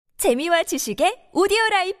재미와 지식의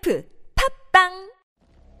오디오라이프 팝빵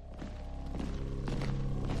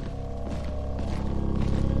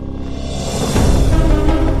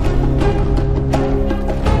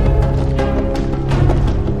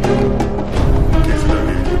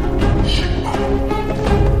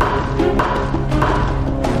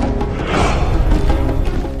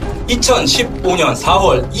 (2015년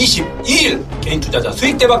 4월 22일) 개인투자자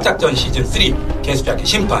수익대박작전 시즌3 개수작의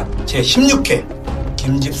심판 제16회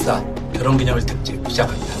김집사 결혼기념일 특집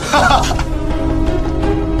시작합니다.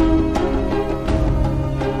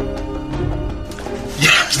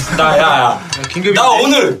 야, 나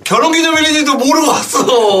오늘 결혼기념일인지도 모르고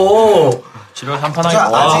왔어. 집에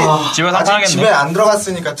한판하겠다. 집에 한판하겠네. 집에 안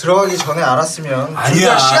들어갔으니까 들어가기 전에 알았으면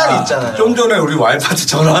아니야. 시간이 있잖아요. 좀 전에 우리 와이프한테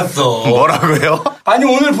전화 왔어. 뭐라고요? 아니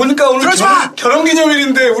오늘 보니까 오늘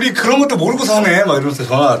결혼기념일인데 우리 그런 것도 모르고 사네 막 이러면서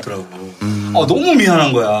전화 왔더라고. 너무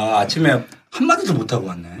미안한 거야. 아침에 한마디도 못하고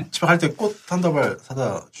왔네. 집에 갈 때 꽃 한 다발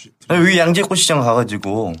사다 주시. 여기 양재꽃시장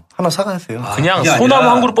가가지고 하나 사가세요. 그냥 소나무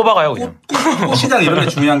한 그루 뽑아가요 그냥. 꽃시장 이런 게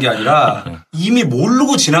중요한 게 아니라 이미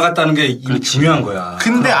모르고 지나갔다는 게 이미 중요한 거야.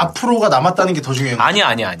 근데 앞으로가 남았다는 게 더 중요한 거야.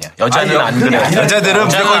 아니야. 여자는 안 그래. 여자들은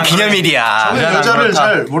무조건 기념일이야. 저는 여자를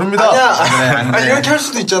잘 모릅니다. 아니야. 이렇게 할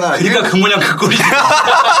수도 있잖아. 그러니까 그 모양 그 꼴이지.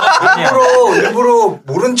 일부러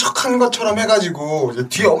모른 척한 것처럼 해가지고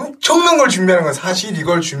뒤에 엄청난 걸 준비하는 거야. 사실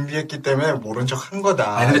이걸 준비했기 때문에 모른 척 한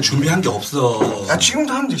거다. 아니 근데 준비한 게 없어. 야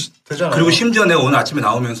지금도 하면 되잖아. 그리고 심지어 내가 오늘 아침에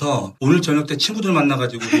나오면서 오늘 저녁 때 친구들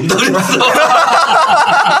만나가지고 논다 그랬어.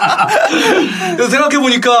 그래서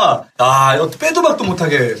생각해보니까 빼도 박도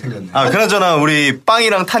못하게 생겼네. 그나저나 우리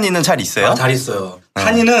빵이랑 탄이는 잘 있어요? 잘 있어요.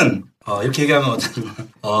 탄이는 이렇게 얘기하면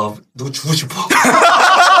누구 주고 싶어.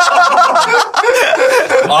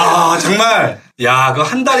 정말 그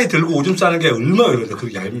한 다리 들고 오줌 싸는 게 얼마나 이런데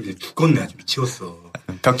그 얄밉게 죽겠네. 아주 미치겠어.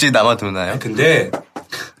 벽지 남아두나요? 근데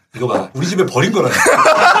이거 봐. 우리 집에 버린 거라.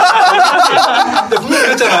 분명히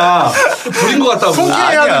그랬잖아. 버린 거 같다고.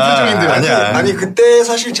 손길해야 될 표정인데. 아니야. 아니 그때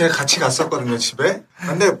사실 제가 같이 갔었거든요 집에.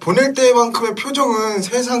 근데 보낼 때만큼의 표정은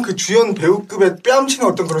세상 그 주연 배우급의 뺨치는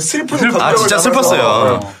어떤 그런 슬픈 감정을 진짜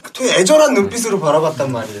슬펐어요. 되게 애절한 눈빛으로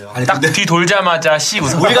바라봤단 말이에요. 아니, 딱 뒤 돌자마자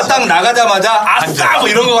웃어. 우리가 딱 나가자마자 아싸 뭐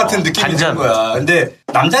이런 거 같은 느낌이 드는 거야. 근데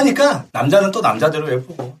남자니까 남자는 또 남자대로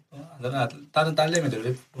예쁘고 다른 딸내미대로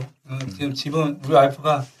예쁘고 지금 집은 우리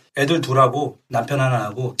와이프가 애들 둘하고 남편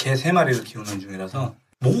하나하고 개 3마리를 키우는 중이라서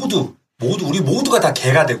우리 모두가 다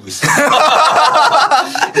개가 되고 있어.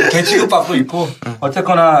 개 취급받고 있고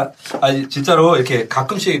어쨌거나 진짜로 이렇게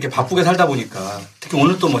가끔씩 이렇게 바쁘게 살다 보니까 특히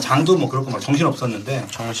오늘 또 뭐 장도 뭐 그렇고 막 정신 없었는데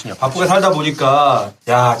바쁘게 살다 보니까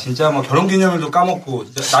진짜 뭐 결혼기념일도 까먹고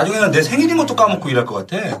나중에는 내 생일인 것도 까먹고 일할 것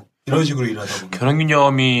같아. 이런 식으로 일하다 보면.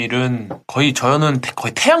 결혼기념일은 저는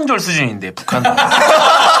거의 태양절 수준인데, 북한은. 뭘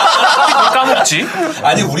까먹지?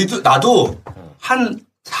 아니, 나도 한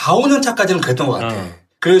 4, 5년 차까지는 그랬던 것 같아.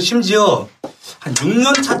 그래서 심지어 한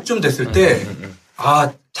 6년 차쯤 됐을 때,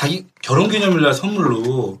 자기 결혼기념일날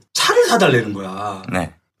선물로 차를 사달라는 거야.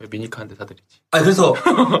 네. 왜 미니카한테 사드리지? 그래서,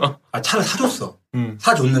 차를 사줬어.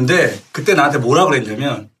 사줬는데, 그때 나한테 뭐라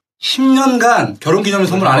그랬냐면, 10년간 결혼기념일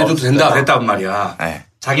선물 안 해줘도 된다 그랬단 말이야. 네.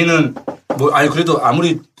 자기는 그래도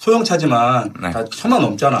아무리 소형차지만 다 1000만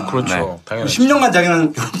넘잖아. 그렇죠. 네. 당연히. 10년간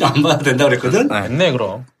자기는 결혼 안 받아도 된다 그랬거든. 됐네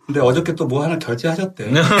그럼. 근데 어저께 또 뭐 하나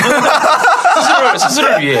결제하셨대.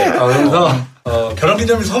 스스로를 위해. 그래서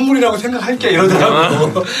결혼기념일 선물이라고 생각할게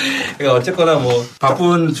이러더라고. 그러니까 어쨌거나 뭐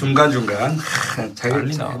바쁜 중간중간 자기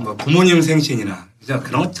뭐 부모님 생신이나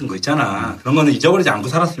그런 거 있잖아. 그런 거는 잊어버리지 않고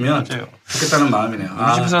살았으면 좋겠다는 마음이네요.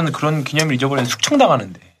 우리 집에서는 그런 기념일 잊어버리면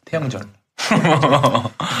숙청당하는데 태양절.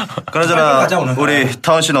 그나저나 우리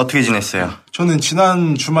타원 씨는 어떻게 지냈어요? 저는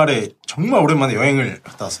지난 주말에 정말 오랜만에 여행을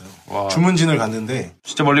갔다 왔어요. 와. 주문진을 갔는데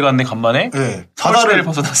진짜 멀리 갔네 간만에. 네. 바다를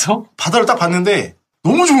벗어나서 바다를 딱 봤는데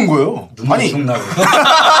너무 좋은 거예요. 아니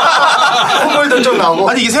콧물도 좀 나고.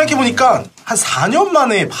 아니 이게 생각해 보니까 한 4년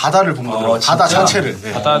만에 바다를 본 거더라고요. 바다 자체를.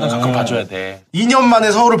 네. 바다는 가끔 봐줘야 돼. 2년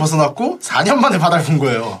만에 서울을 벗어났고 4년 만에 바다를 본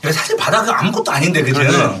거예요. 사실 바다가 아무것도 아닌데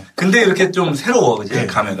그죠? 근데 이렇게 좀 새로워 그지? 네.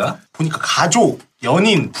 감회가. 보니까 가족,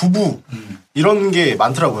 연인, 부부 이런 게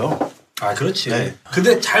많더라고요. 그렇지. 네.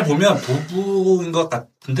 근데 잘 보면 부부인 것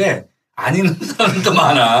같은데 아닌 사람도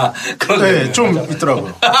많아. 네, 좀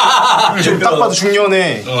있더라고요. 좀 딱 봐도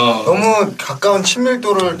중년에 너무 가까운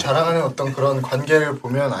친밀도를 자랑하는 어떤 그런 관계를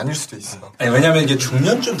보면 아닐 수도 있어. 왜냐면 이게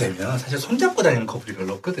중년쯤 되면 사실 손잡고 다니는 커플이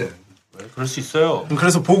별로 없거든. 그럴 수 있어요.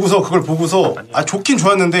 그래서 그걸 보고서 좋긴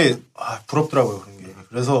좋았는데 부럽더라고요. 그런 게.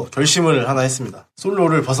 그래서 결심을 하나 했습니다.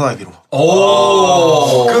 솔로를 벗어나기로.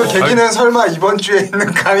 오. 그 계기는 설마 이번 주에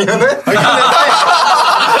있는 강연은?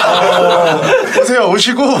 보세요,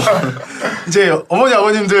 오시고 이제 어머니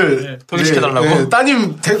아버님들 소개시켜달라고? 네,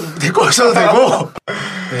 따님 데리고 오셔도 되고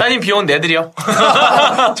따님 비용 내드려.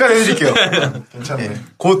 제가 내드릴게요. 괜찮네. 네.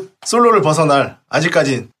 곧 솔로를 벗어날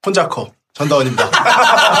아직까진 혼자 커 전다원입니다.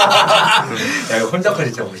 야, 이거 혼자 커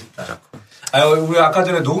진짜 멋있다. 우리 아까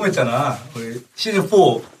전에 녹음했잖아. 우리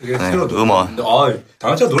시즌4 이게 새로 음원.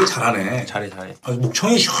 다은 씨가 노래 잘하네. 잘해.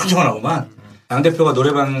 목청이 시원시원하구만. 양 대표가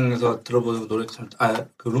노래방에서 들어보고 노래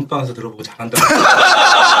그 룸방에서 들어보고 잘한다.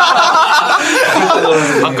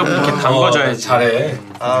 가끔 이렇게 담궈줘야지. 잘해.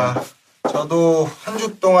 저도 한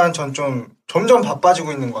주 동안 전 좀 점점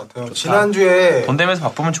바빠지고 있는 것 같아요. 지난주에 돈 되면서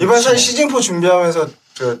바쁘면 좋지. 이번 사실 시즌4 준비하면서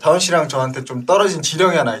다은 씨랑 저한테 좀 떨어진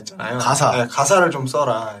지령이 하나 있잖아요. 가사. 네, 가사를 좀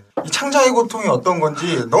써라. 이 창작의 고통이 어떤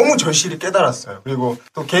건지 너무 절실히 깨달았어요. 그리고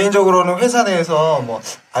또 개인적으로는 회사 내에서 뭐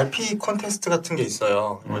RP 콘테스트 같은 게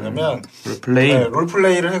있어요. 뭐냐면 롤플레이. 네,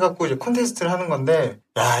 롤플레이를 해갖고 이제 콘테스트를 하는 건데,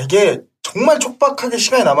 야 이게 정말 촉박하게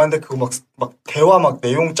시간이 남았는데 그거 막 대화 막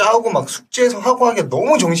내용 짜고 막 숙제해서 하고 하기에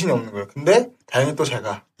너무 정신이 없는 거예요. 근데 다행히 또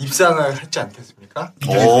제가 입상을 했지 않겠습니까?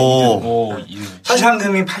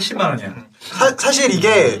 시상금이 80만 원이야. 사실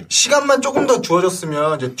이게 시간만 조금 더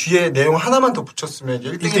주어졌으면 이제 뒤에 내용 하나만 더 붙였으면 이제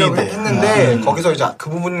 1등이라고 했는데 거기서 이제 그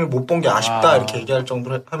부분을 못 본 게 아쉽다 이렇게 얘기할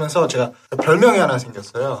정도로 하면서 제가 별명이 하나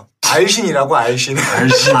생겼어요. 알신이라고 알신.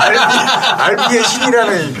 RP의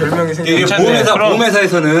신이라는 이 별명이 생겼어요.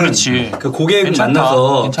 보험회사에서는 그렇지. 그 고객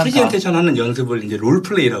만나서 프리젠테이션 하는 연습을 이제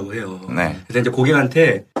롤플레이라고 해요. 네. 그래서 이제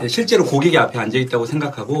고객한테 실제로 고객이 앞에 앉아 있다고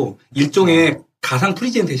생각하고 일종의 가상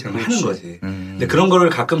프리젠테이션을 하는 거지. 근데 그런 거를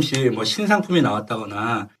가끔씩 뭐 신상품이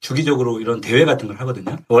나왔다거나 주기적으로 이런 대회 같은 걸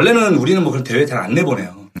하거든요. 원래는 우리는 뭐 그런 대회 잘 안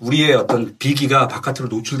내보내요. 우리의 어떤 비기가 바깥으로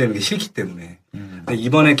노출되는 게 싫기 때문에. 근데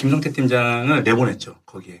이번에 김성태 팀장을 내보냈죠,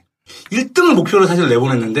 거기에. 1등을 목표로 사실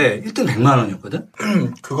내보냈는데 1등 100만 원이었거든.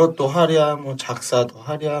 그것도 하랴 뭐 작사도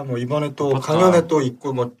하랴 뭐 이번에 또 강연회 또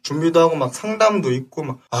있고 뭐 준비도 하고 막 상담도 있고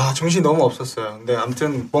막 정신이 너무 없었어요. 근데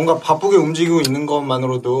아무튼 뭔가 바쁘게 움직이고 있는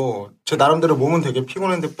것만으로도 제 나름대로 몸은 되게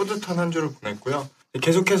피곤했는데 뿌듯한 한 주를 보냈고요.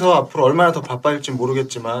 계속해서 앞으로 얼마나 더 바빠질지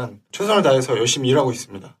모르겠지만 최선을 다해서 열심히 일하고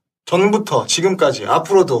있습니다. 전부터 지금까지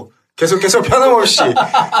앞으로도 계속해서 변함없이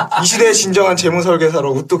이 시대의 진정한 재무설계사로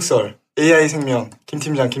우뚝 설 AI 생명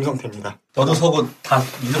김팀장 김성태입니다. 너도 서고 다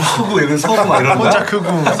이름 크고 여기 서고 막 이런 거야? 혼자 크고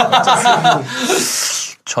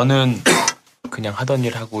저는 그냥 하던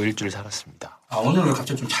일 하고 일주일 살았습니다. 오늘 왜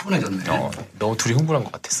갑자기 좀 차분해졌네. 너무 둘이 흥분한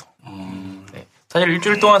것 같아서. 네. 사실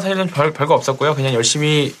일주일 동안 사실은 별거 없었고요. 그냥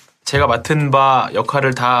열심히 제가 맡은 바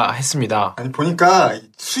역할을 다 했습니다. 아니 보니까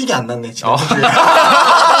수익이 안 났네 지금.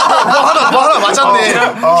 하나 맞았네.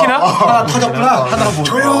 티나? 하나 터졌구나. 하나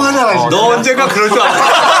조용하잖아. 너 언젠가 그럴 줄 알았어.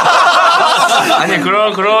 아니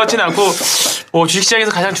그렇진 않고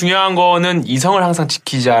주식시장에서 가장 중요한 거는 이성을 항상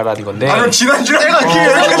지키자라는 건데. 지난주에 내가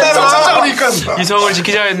이렇게 그러니까 이성을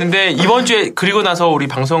지키자 했는데 이번 주에 그리고 나서 우리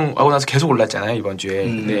방송하고 나서 계속 올랐잖아요 이번 주에.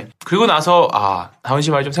 근데 그리고 나서 다은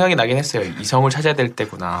씨 말이 좀 생각이 나긴 했어요. 이성을 찾아야 될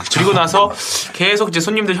때구나. 그리고 나서 계속 이제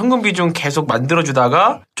손님들 현금 비중 계속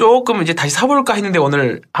만들어주다가 조금 이제 다시 사볼까 했는데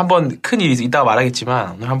오늘 한번 큰 일이 이따가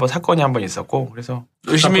말하겠지만 오늘 한번 사건이 한번 있었고 그래서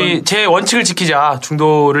열심히 제 원칙을 지키자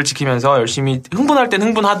중도를 지키면서 열심히 흥분할 땐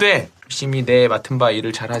흥분하되 열심히 내 맡은 바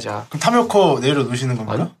일을 잘하자. 그럼 탐욕코 내려놓으시는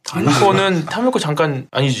건가요? 탐욕코 잠깐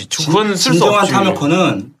아니지. 그건 쓸 수 진정한 없지.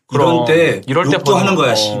 탐욕코는 이럴 때 욕도 하는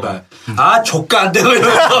거야, 씨발. 조카 안 되고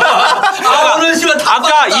이러면서. 오늘 씨발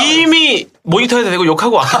아까 이미 모니터에도 되고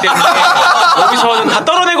욕하고 왔기 때문에 여기서는 다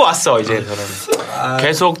떨어내고 왔어, 이제 저는.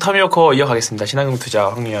 계속 탐욕코 이어가겠습니다. 신한금투자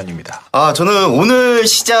황유현입니다. 저는 오늘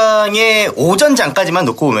시장의 오전장까지만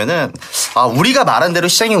놓고 보면은, 우리가 말한 대로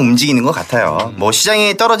시장이 움직이는 것 같아요. 뭐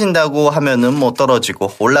시장이 떨어진다고 하면은 뭐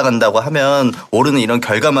떨어지고 올라간다고 하면 오르는 이런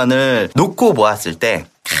결과만을 놓고 보았을 때,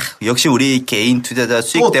 역시 우리 개인 투자자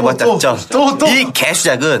수익 대박 작전. 이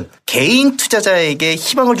개수작은 개인 투자자에게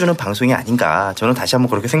희망을 주는 방송이 아닌가. 저는 다시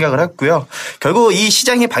한번 그렇게 생각을 했고요. 결국 이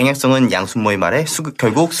시장의 방향성은 양순모의 말에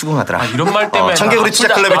결국 수긍하더라. 이런 말 때문에. 청개구리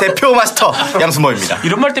투자클럽의 대표 마스터 양순모입니다.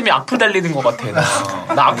 이런 말 때문에 악플 달리는 것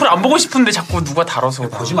같아. 나 악플 안 보고 싶은데 자꾸 누가 달아서.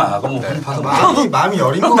 보지 마. 마음이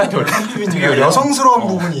여린 것 같아요. 여성스러운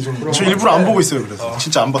부분이 좀. 저 일부러 안 보고 있어요. 그래서.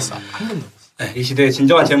 진짜 안 봤어. 네, 이 시대의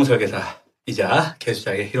진정한 재무설계사. 이자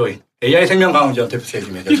개수작의 히로인 AI 생명 강원전 대표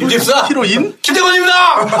세주면 김집사 히로인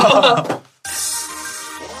김대건입니다.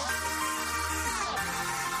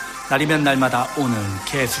 날이면 날마다 오는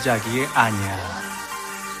개수작이 아니야.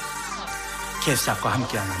 개수작과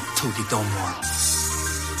함께하는 투기동원.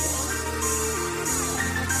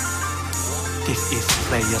 This is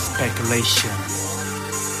player speculation.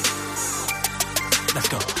 Let's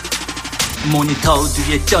go. 모니터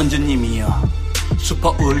뒤에 전주님이여.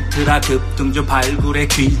 슈퍼 울트라 급등주 발굴의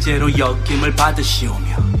귀재로 역임을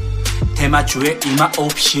받으시오며 대마주에 이마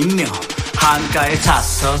옵시며 한가에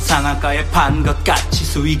사서 상한가에 판 것 같이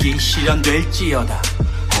수익이 실현될지어다.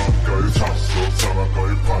 한가에 사서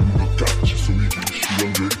상한가에 판 것 같이 수익이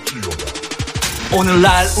실현될지어다.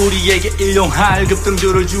 오늘날 우리에게 일용할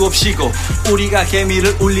급등주를 주옵시고 우리가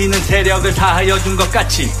개미를 울리는 세력을 사하여 준 것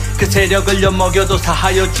같이 그 세력을 엿먹여도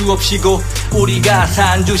사하여 주옵시고 우리가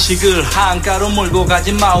산 주식을 한가로 몰고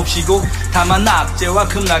가지 마옵시고 다만 낙제와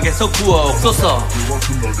급락에서 구하옵소서.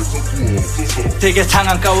 대개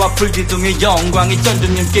상한가와 불기둥의 영광이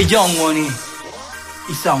전주님께 영원히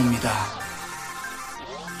있사옵니다.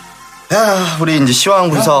 야, 우리 이제 시황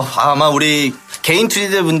분석. 아마 우리 개인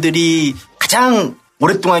투자자분들이 가장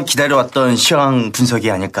오랫동안 기다려왔던 시황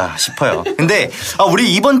분석이 아닐까 싶어요. 근데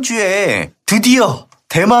우리 이번 주에 드디어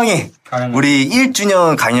대망의 우리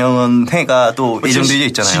 1주년 강연회가 또 예정되어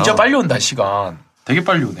있잖아요. 진짜 빨리 온다, 시간. 되게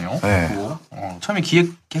빨리 오네요. 네. 처음에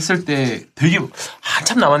기획했을 때 되게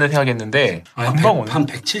한참 남았는데 생각했는데 금방 오네. 한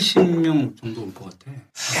 170명 정도 올 것 같아.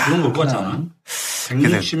 그런 거 올 것 같지 않아?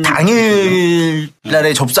 160명.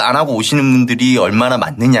 당일날에 접수 안 하고 오시는 분들이 얼마나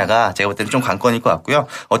많느냐가 제가 볼 때는 좀 관건일 것 같고요.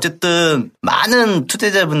 어쨌든 많은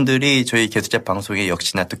투자자분들이 저희 개수제 방송에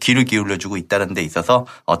역시나 또 귀를 기울여주고 있다는 데 있어서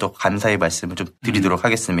또 감사의 말씀을 좀 드리도록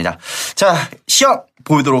하겠습니다. 자, 시험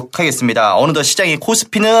보도록 하겠습니다. 어느덧 시장의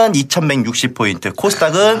코스피는 2160포인트,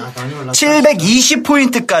 코스닥은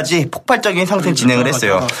 720포인트까지 폭발적인 상승 진행을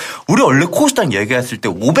했어요. 우리 원래 코스닥 얘기했을 때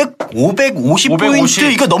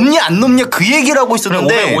 550포인트 이거 넘냐 안 넘냐 그 얘기를 하고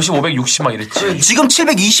있었는데 550, 560 막 이랬지. 지금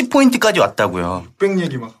 720포인트까지 왔다고요. 600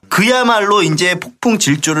 얘기 막. 그야말로 이제 폭풍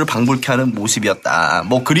질주를 방불케 하는 모습이었다.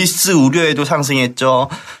 뭐 그리스 우려에도 상승했죠.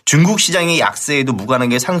 중국 시장의 약세에도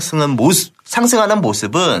무관하게 상승하는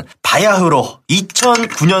모습은 바야흐로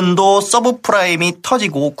 2009년도 서브프라임이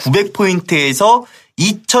터지고 900포인트에서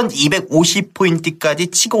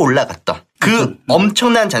 2250포인트까지 치고 올라갔던 그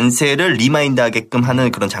엄청난 잔세를 리마인드하게끔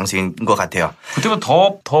하는 그런 장세인 것 같아요. 그때보다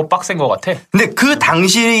더 빡센 것 같아. 근데 그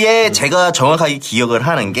당시에 제가 정확하게 기억을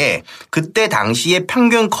하는 게 그때 당시에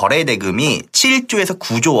평균 거래 대금이 7조에서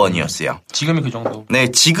 9조 원이었어요. 지금이 그 정도. 네,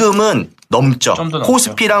 지금은 넘죠. 좀 더 넘죠.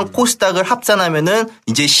 코스피랑 코스닥을 합산하면은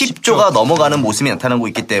이제 10조가 넘어가는 모습이 나타나고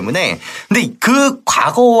있기 때문에 근데 그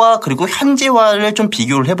과거와 그리고 현재와를 좀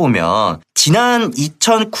비교를 해보면 지난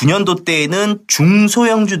 2009년도 때에는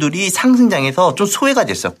중소형주들이 상승장에서 좀 소외가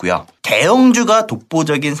됐었고요. 대형주가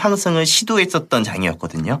독보적인 상승을 시도했었던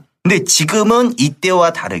장이었거든요. 근데 지금은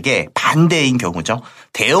이때와 다르게 반대인 경우죠.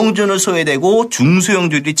 대형주는 소외되고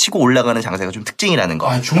중소형주들이 치고 올라가는 장세가 좀 특징이라는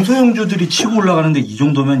거. 중소형주들이 치고 올라가는데 이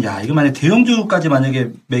정도면 야 이거 만약 대형주까지 만약에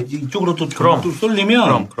이쪽으로 또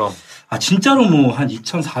쏠리면 그럼. 진짜로 뭐 한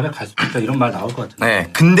 2,400 갈 수도 있다 이런 말 나올 것 같은데. 네,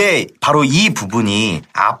 근데 바로 이 부분이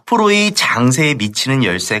앞으로의 장세에 미치는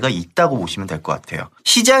열쇠가 있다고 보시면 될 것 같아요.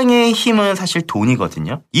 시장의 힘은 사실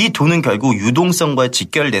돈이거든요. 이 돈은 결국 유동성과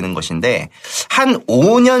직결되는 것인데 한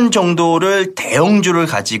 5년 정도를 대형주를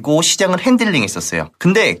가지고 시장을 핸들링 했었어요.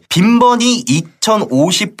 근데 빈번히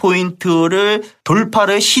 2050포인트를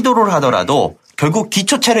돌파를 시도를 하더라도 결국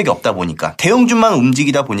기초 체력이 없다 보니까 대형주만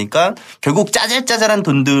움직이다 보니까 결국 짜잘짜잘한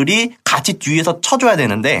돈들이 같이 뒤에서 쳐줘야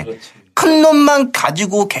되는데 그렇지. 큰 놈만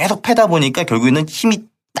가지고 계속 패다 보니까 결국에는 힘이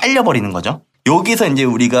딸려버리는 거죠. 여기서 이제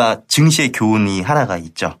우리가 증시의 교훈이 하나가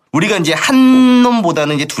있죠. 우리가 이제 한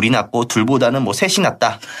놈보다는 이제 둘이 낫고 둘보다는 뭐 셋이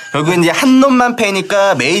낫다. 결국엔 이제 한 놈만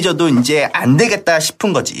패니까 메이저도 이제 안 되겠다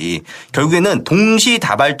싶은 거지. 결국에는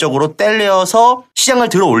동시다발적으로 때려서 시장을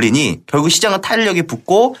들어 올리니 결국 시장은 탄력이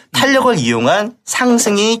붙고 탄력을 이용한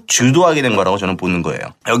상승이 주도하게 된 거라고 저는 보는 거예요.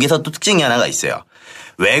 여기서 또 특징이 하나가 있어요.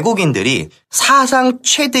 외국인들이 사상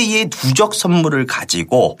최대의 누적 선물을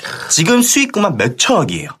가지고 지금 수익금만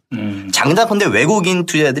몇천억이에요. 장담컨대 외국인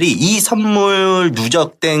투자자들이 이 선물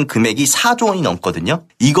누적된 금액이 4조 원이 넘거든요.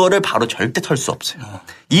 이거를 바로 절대 털 수 없어요.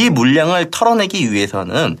 이 물량을 털어내기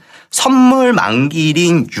위해서는 선물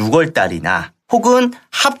만기일인 6월 달이나 혹은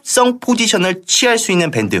합성 포지션을 취할 수 있는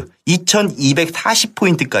밴드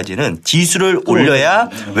 2240포인트까지는 지수를 올려야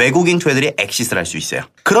외국인 투자들이 엑시스를 할 수 있어요.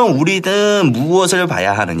 그럼 우리는 무엇을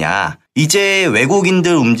봐야 하느냐? 이제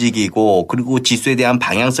외국인들 움직이고 그리고 지수에 대한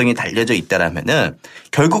방향성이 달려져 있다라면은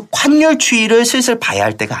결국 환율 추이를 슬슬 봐야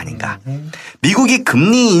할 때가 아닌가. 미국이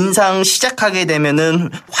금리 인상 시작하게 되면은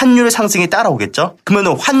환율 상승이 따라오겠죠?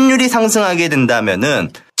 그러면은 환율이 상승하게 된다면은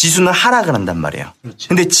지수는 하락을 한단 말이에요. 그렇지.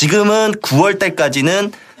 근데 지금은 9월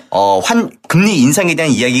달까지는 금리 인상에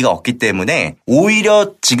대한 이야기가 없기 때문에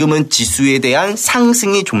오히려 지금은 지수에 대한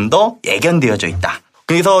상승이 좀 더 예견되어져 있다.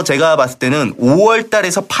 그래서 제가 봤을 때는 5월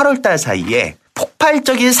달에서 8월 달 사이에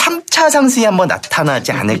폭발적인 3차 상승이 한번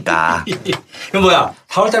나타나지 않을까. 이건 뭐야?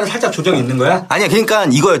 4월달은 살짝 조정이 있는 거야? 아니야, 그러니까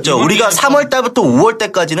이거였죠. 우리가 3월달부터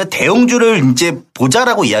 5월달까지는 대형주를 이제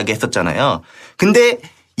보자라고 이야기했었잖아요. 근데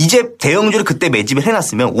이제 대형주를 그때 매집을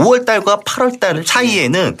해놨으면 5월달과 8월달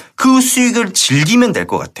사이에는 그 수익을 즐기면 될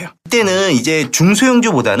것 같아요. 그때는 이제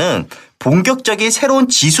중소형주보다는 본격적인 새로운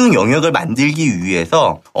지수 영역을 만들기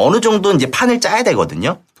위해서 어느 정도 이제 판을 짜야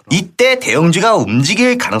되거든요. 이때 대형주가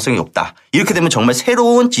움직일 가능성이 높다. 이렇게 되면 정말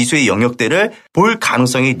새로운 지수의 영역들을 볼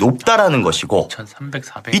가능성이 높다라는 것이고 1300,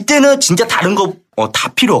 400. 이때는 진짜 다른 거 다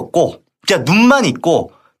필요 없고 진짜 눈만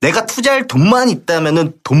있고 내가 투자할 돈만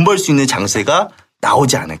있다면은 돈 벌 수 있는 장세가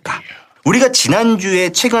나오지 않을까. 우리가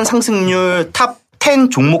지난주에 최근 상승률 탑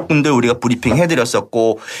 10 종목군들 우리가 브리핑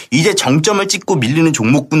해드렸었고 이제 정점을 찍고 밀리는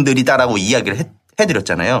종목군들이다라고 이야기를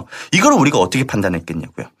해드렸잖아요. 이걸 우리가 어떻게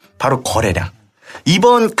판단했겠냐고요. 바로 거래량.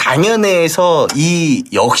 이번 강연회에서 이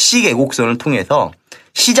역시 애곡선을 통해서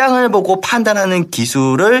시장을 보고 판단하는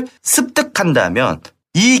기술을 습득한다면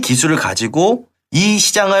이 기술을 가지고 이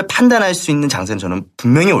시장을 판단할 수 있는 장세는 저는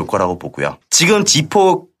분명히 올 거라고 보고요. 지금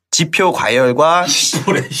지표 과열과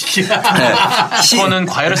이거는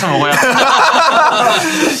과열해서 먹어야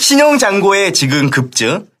신용 잔고의 지금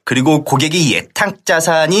급증 그리고 고객이 예탁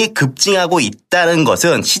자산이 급증하고 있다는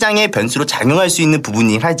것은 시장의 변수로 작용할 수 있는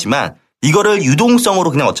부분이긴 하지만 이거를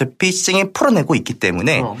유동성으로 그냥 어차피 시장에 풀어내고 있기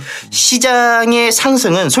때문에 시장의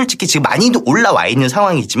상승은 솔직히 지금 많이 올라와 있는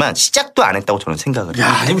상황이지만 시작도 안 했다고 저는 생각을 해요.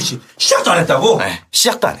 야, 시작도 안 했다고? 네,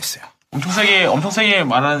 시작도 안 했어요. 엄청 세게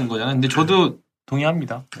말하는 거잖아요. 근데 저도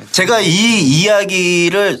동의합니다. 제가 이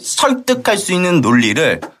이야기를 설득할 수 있는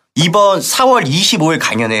논리를 이번 4월 25일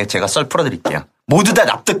강연에 제가 풀어드릴게요. 모두 다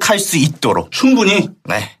납득할 수 있도록. 충분히?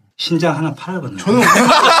 네. 신장 하나 팔아봤네. 저는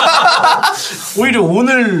오히려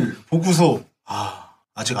오늘 보고서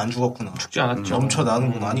아직 안 죽었구나. 죽지 않았죠.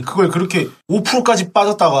 넘쳐나는구나. 아니 그걸 그렇게 5%까지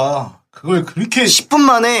빠졌다가 그걸 그렇게 10분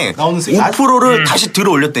만에 나오는 5%를 다시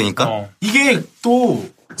들어 올렸다니까. 이게 또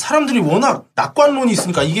사람들이 워낙 낙관론이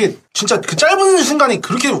있으니까 이게 진짜 그 짧은 순간에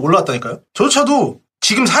그렇게 올라왔다니까요. 저조차도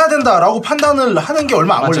지금 사야 된다라고 판단을 하는 게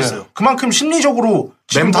얼마 안 걸렸어요. 그만큼 심리적으로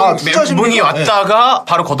지금 다 투자 멘붕이 심리가 왔다가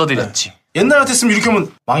바로 걷어들였지. 옛날 같았으면 이렇게 하면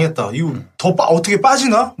망했다. 이거 더 어떻게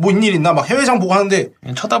빠지나? 뭐 일 있나? 막 해외장 보고 하는데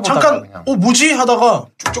잠깐 그냥. 뭐지? 하다가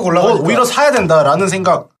쭉쭉 올라가니까 오히려 사야 된다라는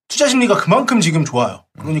생각. 투자 심리가 그만큼 지금 좋아요.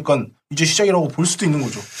 그러니까 이제 시작이라고 볼 수도 있는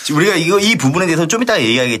거죠. 우리가 이 부분에 대해서 좀 이따가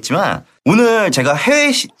얘기하겠지만 오늘 제가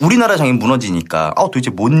우리나라 장이 무너지니까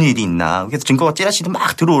도대체 뭔 일이 있나. 그래서 증거가 찌라시도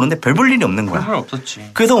막 들어오는데 별 볼 일이 없는 거야. 별볼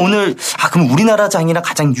없었지. 그래서 오늘 그럼 우리나라 장이랑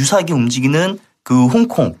가장 유사하게 움직이는 그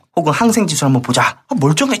홍콩 혹은 항생지수 한번 보자.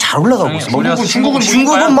 멀쩡하게 잘 올라가고 있어.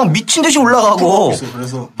 중국은 막 미친 듯이 올라가고.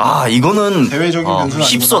 그래서 이거는 대외적인 변수는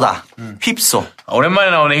휩소다. 휩소.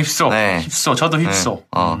 오랜만에 나오네 휩소. 네. 휩소. 저도 휩소.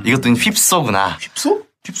 이것도 휩소구나. 휩소?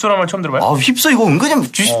 휩소란 말 처음 들어봐요? 휩소 이거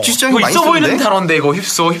은근히 주시장이 이거 많이 있어 보이는 쓰는데? 단어인데 이거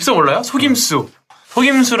휩소. 휩소 몰라요? 속임수.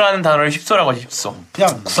 속임수라는 단어를 휩소라고 하지 휩소.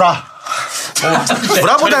 그냥 구라.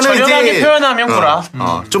 구라보다는 저렴하게 이제 표현하면 구라.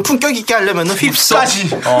 좀 품격 있게 하려면은 휩소. 까지.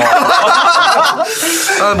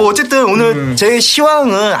 뭐 어쨌든 오늘 제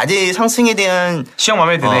시황은 아직 상승에 대한 시험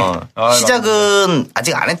마음에 드네. 시작은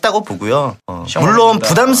아직 안 했다고 보고요. 시험 물론 마음에 든다.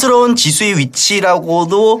 부담스러운 지수의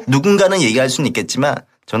위치라고도 누군가는 얘기할 수는 있겠지만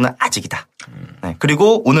저는 아직이다. 네,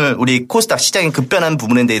 그리고 오늘 우리 코스닥 시장의 급변한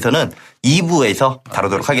부분에 대해서는 2부에서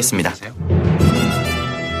다루도록 하겠습니다.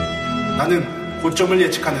 나는 고점을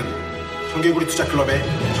예측하는 청개구리 투자클럽의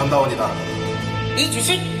전다원이다. 이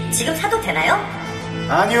주식 지금 사도 되나요?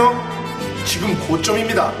 아니요. 지금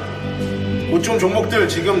고점입니다. 고점 종목들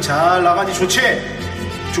지금 잘 나가니 좋지?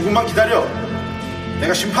 조금만 기다려.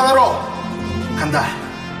 내가 심판하러 간다.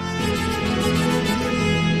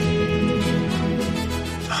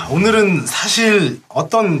 오늘은 사실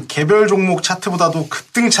어떤 개별 종목 차트보다도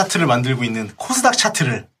급등 차트를 만들고 있는 코스닥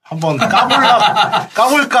차트를 한번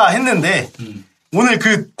까볼까 했는데 오늘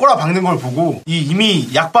그 꼬라 박는 걸 보고 이미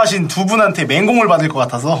약바신 두 분한테 맹공을 받을 것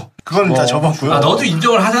같아서 그건 다 접었고요. 너도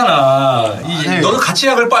인정을 하잖아. 너도 같이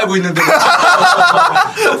약을 빨고 있는데.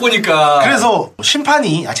 보니까. 그래서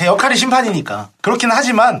심판이, 제 역할이 심판이니까. 그렇긴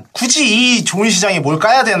하지만 굳이 이 좋은 시장에 뭘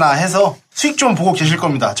까야 되나 해서 수익 좀 보고 계실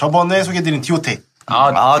겁니다. 저번에 소개해드린 디오텍.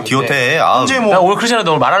 디오테. 현재 나 오늘 크리스찬한테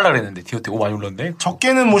오늘 말하려고 그랬는데 디오텍 많이 올랐네.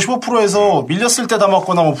 적게는 뭐 15%에서 밀렸을 때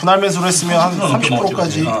담았거나 뭐 분할 매수를 했으면 한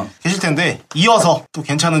 30%까지 계실 텐데 이어서 또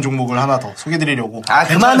괜찮은 종목을 하나 더 소개해드리려고.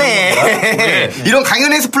 그만해. 이런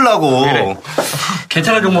강연에서 풀라고. 그래.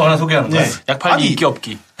 괜찮은 종목 하나 소개하는 거야. 약팔기 있기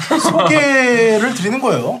없기. 소개를 드리는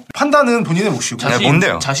거예요. 판단은 본인의 몫이고.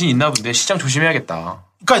 뭔데요? 자신 있나 본데 시장 조심해야겠다.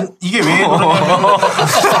 그러니까 이게 왜 그러냐면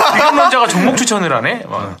비관론자가 종목 추천을 하네.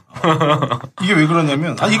 이게 왜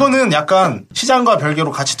그러냐면 이거는 약간 시장과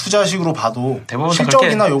별개로 가치 투자식으로 봐도 대부분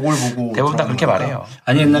실적이나 요걸 보고 대부분 다 그렇게 말해요.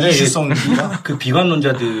 아니 옛날에 이슈성이나 그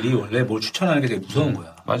비관론자들이 원래 뭘 추천하는 게 되게 무서운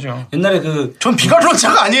거야. 맞아. 옛날에 전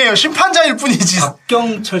비관론자가 아니에요. 심판자일 뿐이지.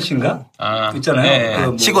 박경철 씨인가? 있잖아요. 네. 그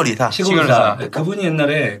뭐 시골이사. 시골이사. 그분이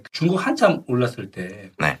옛날에 중국 한참 올랐을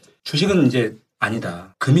때 네. 주식은 이제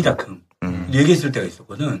아니다. 금이다 금. 얘기했을 때가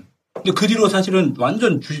있었거든. 근데 그 뒤로 사실은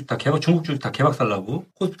완전 주식 다 중국 주식 다 개박살나고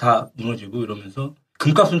코스피 다 무너지고 이러면서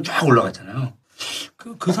금값은 쫙 올라갔잖아요.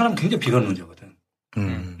 그 사람 굉장히 비관론자거든.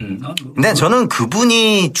 근데 저는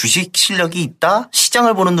그분이 주식 실력이 있다,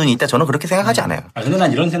 시장을 보는 눈이 있다, 저는 그렇게 생각하지 않아요. 근데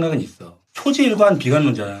난 이런 생각은 있어. 초지일관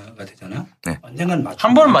비관론자가 되잖아. 네. 언젠간 맞춰.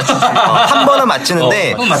 한 번 맞추지. 한 번은 맞추는데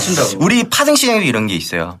한번 맞춘다고. 우리 파생 시장에도 이런 게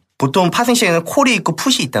있어요. 보통 파생 시장에는 콜이 있고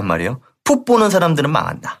풋이 있단 말이에요. 풋 보는 사람들은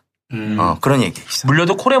망한다. 그런 얘기 있어.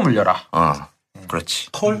 물려도 콜에 물려라. 그렇지.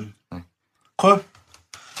 콜?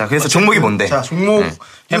 자, 그래서 종목이 뭔데? 자, 종목.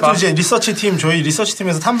 이것도 이제 리서치팀, 저희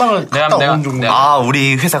리서치팀에서 탐방을 갔다 온 종목.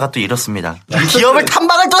 우리 회사가 또 이렇습니다. 기업을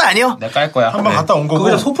탐방을 또 다녀? 내가 깔 거야. 탐방 갔다 온 거고.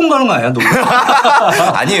 그냥 소풍 가는 거 아니야, 너?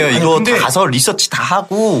 아니에요. 이거 근데 가서 리서치 다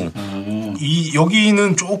하고.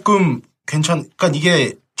 여기는 조금 그러니까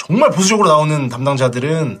이게 정말 보수적으로 나오는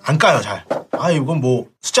담당자들은 안 까요, 잘. 이건 뭐,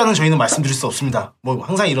 숫자는 저희는 말씀드릴 수 없습니다. 뭐,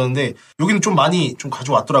 항상 이러는데, 여기는 좀 많이 좀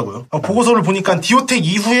가져왔더라고요. 보고서를 보니까 디오텍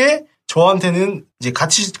이후에 저한테는 이제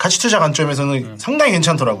가치 투자 관점에서는 상당히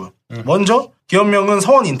괜찮더라고요. 먼저, 기업명은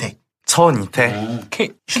서원인텍. 서원인텍.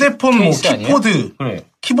 휴대폰, 뭐, 키보드, 그래.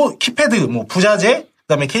 키패드, 뭐, 부자재, 그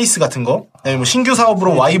다음에 케이스 같은 거. 그 다음에 뭐, 신규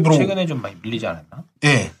사업으로 와이브로. 최근에 좀 많이 밀리지 않았나?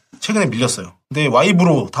 예. 최근에 밀렸어요. 근데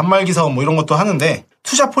와이브로 단말기 사업 뭐 이런 것도 하는데,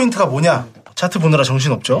 투자 포인트가 뭐냐? 차트 보느라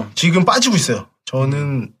정신없죠? 지금 빠지고 있어요.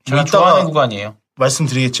 저는 제가 좋아하는 구간이에요.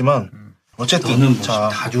 말씀드리겠지만 어쨌든 너는 뭐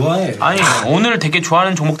다 좋아해. 아니 오늘 되게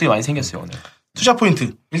좋아하는 종목들이 많이 생겼어요. 오늘. 투자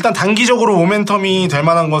포인트. 일단 단기적으로 모멘텀이 될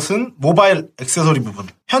만한 것은 모바일 액세서리 부분.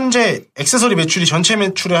 현재 액세서리 매출이 전체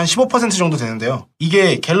매출의 한 15% 정도 되는데요.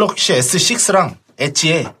 이게 갤럭시 S6랑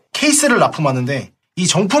엣지에 케이스를 납품하는데 이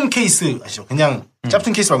정품 케이스 아시죠? 그냥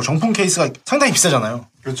짧은 케이스 말고 정품 케이스가 상당히 비싸잖아요.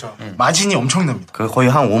 그렇죠. 마진이 엄청납니다. 거의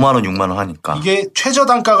한 5만 원, 6만 원 하니까. 이게 최저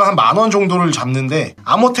단가가 한 10,000원 정도를 잡는데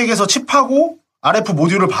아모텍에서 칩하고 RF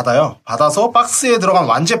모듈을 받아요. 받아서 박스에 들어간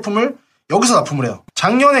완제품을 여기서 납품을 해요.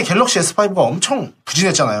 작년에 갤럭시 S5가 엄청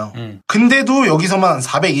부진했잖아요. 근데도 여기서만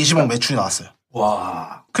 420억 매출이 나왔어요.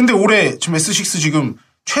 와. 근데 올해 지금 S6 지금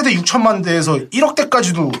최대 6천만 대에서 1억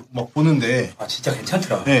대까지도 막 보는데. 진짜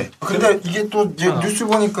괜찮더라. 네. 근데 이게 또 이제 뉴스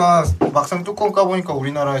보니까 막상 뚜껑 까보니까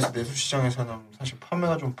우리나라에서 내수시장에서는 사실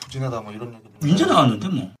판매가 좀 부진하다 뭐 이런 얘기도. 인제 나왔는데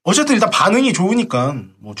뭐. 어쨌든 일단 반응이 좋으니까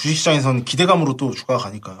뭐 주식시장에서는 기대감으로 또 주가가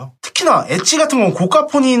가니까요. 특히나 엣지 같은 건 고가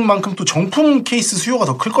폰인 만큼 또 정품 케이스 수요가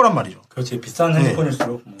더 클 거란 말이죠. 그렇지. 비싼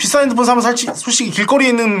핸드폰일수록. 뭐. 비싼 핸드폰 사면 솔직히 길거리에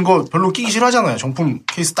있는 거 별로 끼기 싫어하잖아요. 정품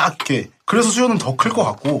케이스 딱 이렇게. 그래서 수요는 더 클 것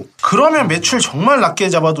같고. 그러면 매출 정말 낮게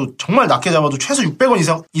잡아도 최소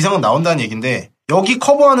 600원 이상은 나온다는 얘기인데 여기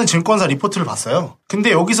커버하는 증권사 리포트를 봤어요.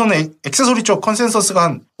 근데 여기서는 액세서리 쪽 컨센서스가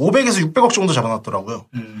한 500에서 600억 정도 잡아놨더라고요.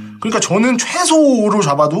 그러니까 저는 최소로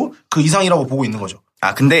잡아도 그 이상이라고 보고 있는 거죠.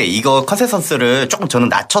 근데 이거 컨센서스를 조금 저는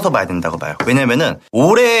낮춰서 봐야 된다고 봐요. 왜냐면은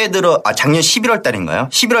올해 작년 11월 달인가요?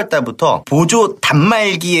 11월 달부터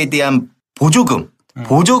단말기에 대한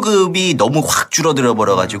보조금이 너무 확 줄어들어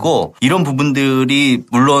버려가지고 이런 부분들이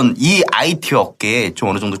물론 이 IT 업계에 좀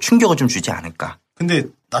어느 정도 충격을 좀 주지 않을까. 근데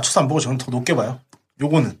낮춰서 안 보고 저는 더 높게 봐요.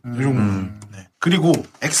 요거는 요 정도는. 네. 그리고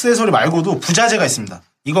액세서리 말고도 부자재가 있습니다.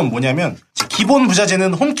 이건 뭐냐면 기본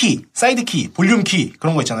부자재는 홈키, 사이드키, 볼륨키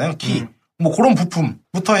그런 거 있잖아요. 키. 뭐 그런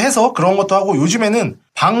부품부터 해서 그런 것도 하고 요즘에는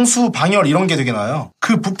방수, 방열 이런 게 되게 나와요.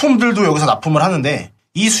 그 부품들도 여기서 납품을 하는데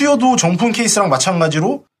이 수요도 정품 케이스랑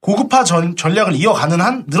마찬가지로 고급화 전략을 이어가는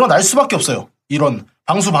한 늘어날 수밖에 없어요. 이런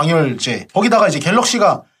방수, 방열재. 거기다가 이제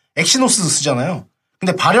갤럭시가 엑시노스 쓰잖아요.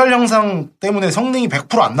 근데 발열 형상 때문에 성능이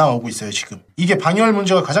 100% 안 나오고 있어요, 지금. 이게 방열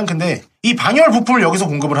문제가 가장 큰데 이 방열 부품을 여기서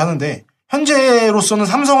공급을 하는데 현재로서는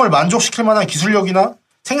삼성을 만족시킬 만한 기술력이나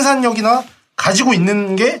생산력이나 가지고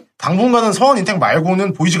있는 게 당분간은 서원인텍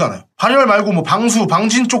말고는 보이지가 않아요. 발열 말고 뭐 방수,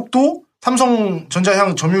 방진 쪽도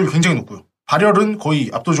삼성전자향 점유율이 굉장히 높고요. 발열은 거의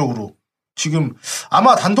압도적으로 지금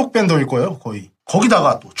아마 단독 밴더일 거예요, 거의.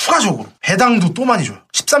 거기다가 또 추가적으로 배당도 또 많이 줘요.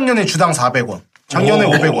 13년에 주당 400원, 작년에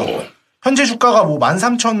 500원. 현재 주가가 뭐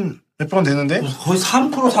 13,000 몇백 원 되는데 거의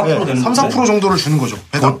 3%, 4% 네, 되는 3, 4% 정도를 주는 거죠.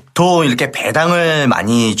 배당. 보통 이렇게 배당을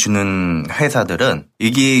많이 주는 회사들은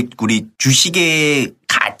이게 우리 주식의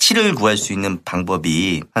가치를 구할 수 있는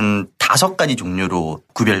방법이 한 5가지 종류로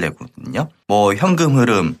구별되거든요. 뭐 현금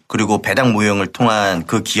흐름, 그리고 배당 모형을 통한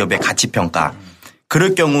그 기업의 가치 평가,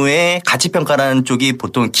 그럴 경우에 가치평가라는 쪽이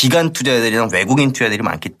보통 기관 투자자들이랑 외국인 투자자들이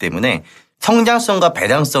많기 때문에 성장성과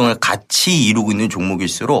배당성을 같이 이루고 있는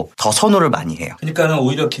종목일수록 더 선호를 많이 해요. 그러니까는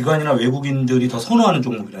오히려 기관이나 외국인들이 더 선호하는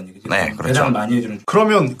종목이라는 얘기죠. 네, 그렇죠. 배당을 많이 해주는.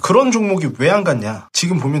 그러면 그런 종목이 왜 안 갔냐?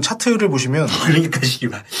 지금 보면 차트를 보시면 그러니까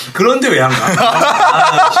씨발. 그런데 왜 안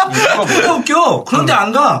가? 진짜 웃겨. 그런데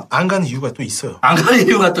안 가. 안 가는 이유가 또 있어요. 안 가는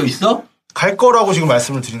이유가 또 있어? 갈 거라고 지금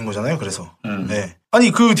말씀을 드리는 거잖아요. 그래서 네.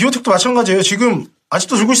 아니 그 디오텍도 마찬가지예요. 지금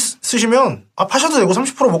아직도 들고 쓰시면 파셔도 되고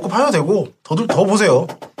 30% 먹고 파셔도 되고 더 보세요.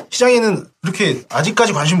 시장에는 이렇게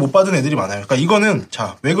아직까지 관심 못 받은 애들이 많아요. 그러니까 이거는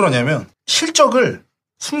자 왜 그러냐면 실적을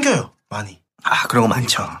숨겨요 많이. 그런 거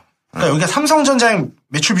많죠. 그러니까 여기가 삼성전자의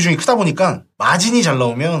매출 비중이 크다 보니까 마진이 잘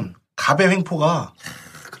나오면 갑의 횡포가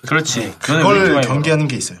그렇지. 그걸 경계하는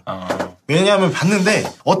게 있어요. 왜냐하면 봤는데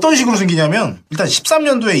어떤 식으로 숨기냐면 일단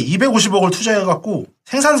 13년도에 250억을 투자해갖고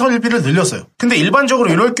생산 설비를 늘렸어요. 근데 일반적으로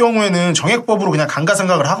이럴 경우에는 정액법으로 그냥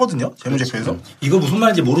감가상각을 하거든요. 재무제표에서. 이거 무슨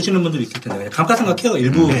말인지 모르시는 분들이 있을 텐데 그냥 감가상각해요.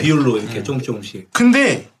 일부 비율로 이렇게 조금씩.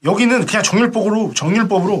 근데 여기는 그냥 정률법으로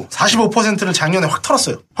 45%를 작년에 확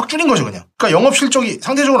털었어요. 확 줄인 거죠 그냥. 그러니까 영업 실적이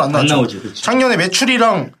상대적으로 안 나왔죠. 안 나오지, 그치. 작년에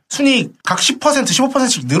매출이랑 순이익 각 10%,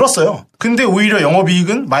 15%씩 늘었어요. 근데 오히려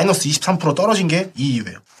영업이익은 마이너스 23% 떨어진 게 이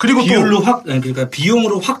이유예요. 그리고 비율로 그러니까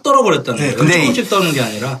비용으로 확 떨어버렸다는 거예요. 근데 조금씩 떠는 게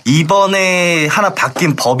아니라. 이번에 하나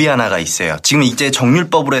바뀐 법이 하나가 있어요. 지금 이제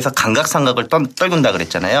정률법으로 해서 감각상각을 떨군다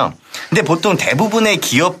그랬잖아요. 근데 보통 대부분의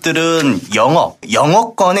기업들은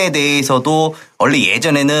영업권에 대해서도 원래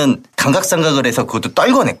예전에는 감각상각을 해서 그것도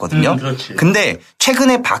떨궈냈거든요. 그렇지. 근데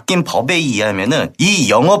최근에 바뀐 법에 의하면은 이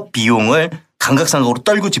영업 비용을 감각상각으로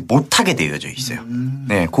떨구지 못하게 되어져 있어요.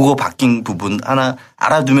 네, 그거 바뀐 부분 하나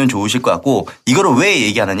알아두면 좋으실 것 같고 이거를 왜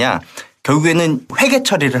얘기하느냐. 결국에는 회계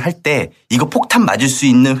처리를 할 때 이거 폭탄 맞을 수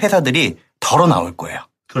있는 회사들이 덜어 나올 거예요.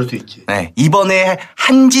 그럴 수 있지. 네, 이번에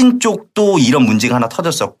한진 쪽도 이런 문제가 하나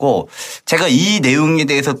터졌었고 제가 이 내용에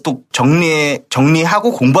대해서 또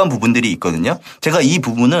정리하고 공부한 부분들이 있거든요. 제가 이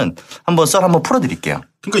부분은 한번 풀어드릴게요.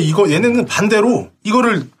 그러니까 얘네는 반대로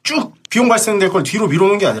이거를 쭉 비용 발생될 걸 뒤로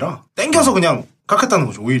미루는 게 아니라 땡겨서 그냥 깎았다는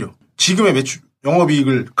거죠. 오히려 지금의 매출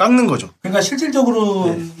영업이익을 깎는 거죠. 그러니까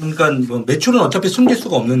실질적으로 그러니까 뭐 매출은 어차피 숨길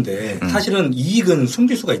수가 없는데 사실은 이익은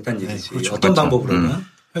숨길 수가 있다는 얘기지. 그렇죠. 어떤 방법으로는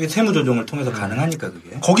여기 세무 조정을 통해서 가능하니까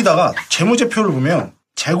그게. 거기다가 재무제표를 보면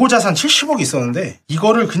재고자산 70억이 있었는데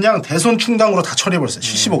이거를 그냥 대손 충당으로 다 처리해버렸어요.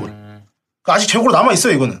 70억을. 그러니까 아직 재고로 남아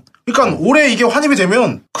있어요. 이거는. 그러니까 올해 이게 환입이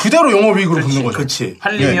되면 그대로 영업이익으로 붙는 거죠. 그렇지.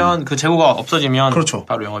 팔리면 그 재고가 없어지면 그렇죠.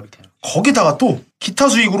 바로 영업이익 되는. 거기다가 또 기타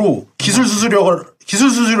수익으로 기술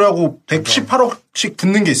수수료하고 118억씩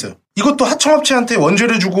붙는 게 있어요. 이것도 하청업체한테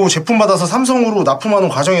원재료 주고 제품 받아서 삼성으로 납품하는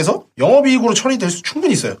과정에서 영업이익으로 처리될 수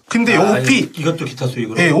충분히 있어요. 근데 OP 이것도 기타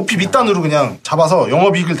수익으로. 네, OP 밑단으로 그냥 잡아서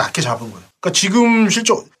영업이익을 낮게 잡은 거예요. 그러니까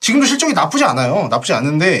지금도 실적이 나쁘지 않아요. 나쁘지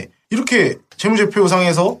않은데 이렇게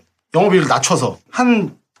재무제표상에서 영업이익을 낮춰서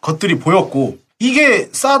한 것들이 보였고 이게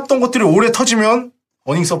쌓았던 것들이 올해 터지면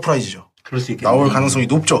어닝 서프라이즈죠. 그럴 수 있겠네. 나올 가능성이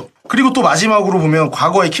높죠. 그리고 또 마지막으로 보면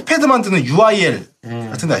과거에 키패드 만드는 UIL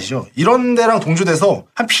같은 데 아시죠? 이런 데랑 동조돼서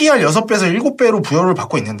한 PR 6배에서 7배로 부여를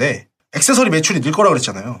받고 있는데 액세서리 매출이 늘 거라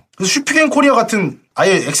그랬잖아요. 그래서 슈피겐코리아 같은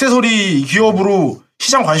아예 액세서리 기업으로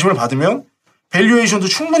시장 관심을 받으면 밸류에이션도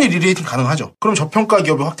충분히 리레이팅 가능하죠. 그럼 저평가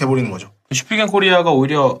기업이 확 돼버리는 거죠. 슈피겐코리아가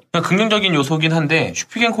오히려 긍정적인 요소긴 한데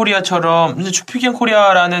슈피겐코리아처럼 근데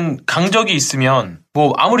슈피겐코리아라는 강적이 있으면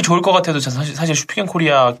뭐 아무리 좋을 것 같아도 사실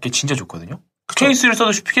슈피겐코리아 게 진짜 좋거든요. 그쵸? 케이스를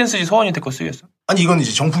써도 슈피겐 쓰지 서원이한테 거 쓰겠어? 아니 이건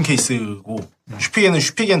이제 정품 케이스고 슈피겐은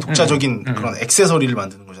슈피겐 독자적인 그런 액세서리를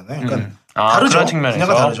만드는 거잖아요. 그러니까 다르죠. 그런 측면에서.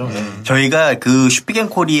 분야가 다르죠. 저희가 그 슈피겐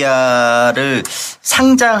코리아를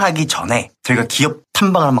상장하기 전에 저희가 기업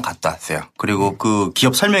탐방을 한번 갔다 왔어요. 그리고 그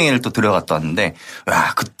기업 설명회를 또 들어갔다 왔는데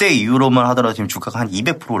와 그때 이후로만 하더라도 지금 주가가 한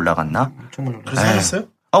 200% 올라갔나? 정말 그래서 사셨어요?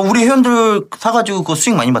 우리 회원들 사가지고 그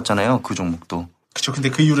수익 많이 받잖아요. 그 종목도. 그쵸. 근데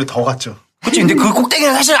그 이후에 더 갔죠. 그치. 근데 그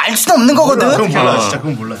꼭대기는 사실 알 수는 없는 거거든. 그건 몰라. 진짜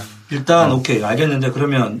그건 몰라요. 일단 오케이 알겠는데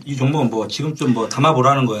그러면 이 종목은 뭐 지금 좀 뭐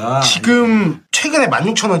담아보라는 거야. 지금 최근에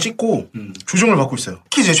 16,000원 찍고 조정을 받고 있어요.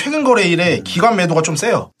 특히 이제 최근 거래일에 기관 매도가 좀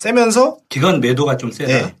세요. 세면서 기관 매도가 좀 세다.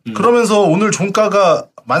 네. 그러면서 오늘 종가가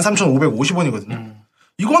 13,550원이거든요.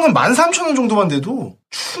 이거는 13,000원 정도만 돼도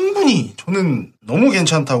충분히 저는 너무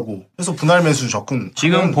괜찮다고 해서 분할 매수 접근.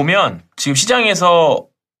 지금 보면 지금 시장에서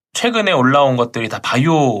최근에 올라온 것들이 다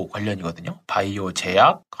바이오 관련이거든요. 바이오,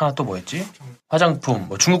 제약, 하나 또 뭐였지? 화장품,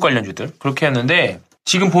 뭐 중국 관련주들 그렇게 했는데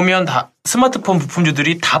지금 보면 다 스마트폰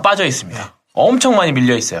부품주들이 다 빠져 있습니다. 엄청 많이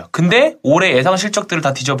밀려 있어요. 근데 올해 예상 실적들을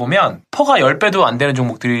다 뒤져보면 퍼가 10배도 안 되는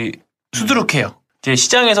종목들이 수두룩해요. 이제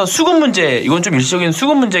시장에서 수급 문제, 이건 좀 일시적인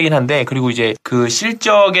수급 문제긴 한데 그리고 이제 그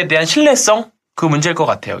실적에 대한 신뢰성 그 문제일 것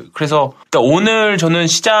같아요. 그래서 오늘 저는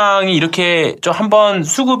시장이 이렇게 좀 한번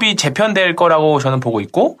수급이 재편될 거라고 저는 보고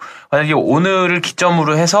있고, 만약에 오늘을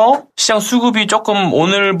기점으로 해서 시장 수급이 조금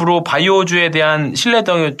오늘부로 바이오주에 대한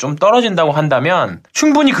신뢰도가 좀 떨어진다고 한다면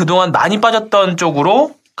충분히 그동안 많이 빠졌던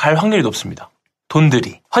쪽으로 갈 확률이 높습니다.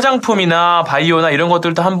 돈들이. 화장품이나 바이오나 이런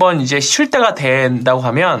것들도 한번 이제 쉴 때가 된다고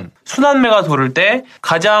하면 순환매가 돌을 때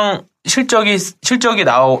가장 실적이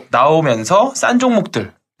나오면서 싼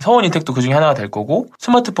종목들, 서원인텍도 그 중에 하나가 될 거고,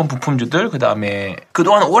 스마트폰 부품주들, 그 다음에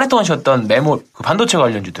그동안 오랫동안 쉬었던 반도체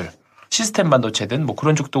관련주들, 시스템 반도체든 뭐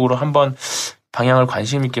그런 쪽으로 한번 방향을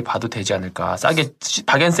관심 있게 봐도 되지 않을까. 싸게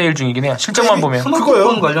박앤세일 중이긴 해요. 실적만 보면.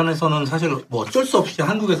 스마트폰 관련해서는 사실 뭐 어쩔 수 없이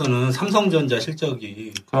한국에서는 삼성전자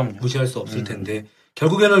실적이 그럼요. 무시할 수 없을 텐데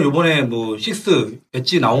결국에는 요번에 뭐 6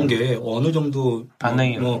 엣지 나온 게 어느 정도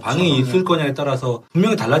반응이 있을 거냐에 따라서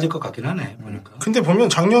분명히 달라질 것 같긴 하네 보니까. 근데 보면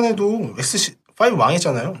작년에도 X5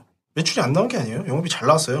 망했잖아요. 매출이 안 나온 게 아니에요. 영업이 잘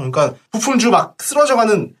나왔어요. 그러니까 부품주 막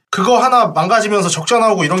쓰러져가는 그거 하나 망가지면서 적자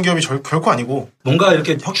나오고 이런 기업이 결코 아니고 뭔가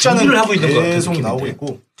이렇게 준비를 하고 있는 것 같은 계속 느낌인데. 나오고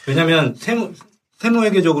있고. 왜냐하면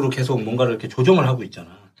세무회계적으로 계속 뭔가를 이렇게 조정을 하고 있잖아.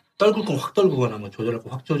 떨굴 건 확 떨구거나 뭐 조절할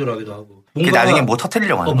건 확 조절하기도 하고. 뭔가 나중에 뭐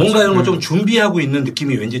터뜨리려고 하는 뭔가 이런 거 좀 준비하고 있는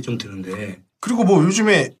느낌이 왠지 좀 드는데. 그리고 뭐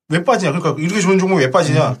요즘에 왜 빠지냐? 그러니까 이렇게 좋은 종목이 왜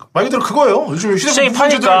빠지냐? 말 그대로 그거예요. 요즘에 시장이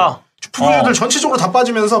파니까. 부품주들 전체적으로 다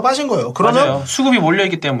빠지면서 빠진 거예요. 그러면 맞아요. 수급이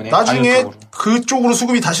몰려있기 때문에. 나중에 그쪽으로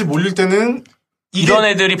수급이 다시 몰릴 때는 이런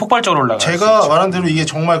애들이 폭발적으로 올라가요. 제가 말한 대로 이게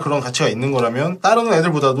정말 그런 가치가 있는 거라면 다른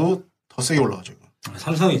애들보다도 더 세게 올라가죠.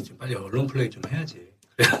 삼성이 좀 빨리 언론 플레이 좀 해야지.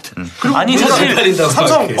 아니 사실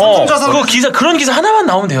삼성자산 그런 기사 하나만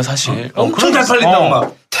나오면 돼요 사실. 엄청 잘 팔린다고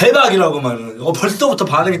막 대박이라고 막 벌써부터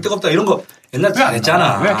반응이 뜨겁다 이런 거 옛날에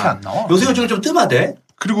잘했잖아. 왜 이렇게 안 나와? 요새 요즘 좀 뜸하대.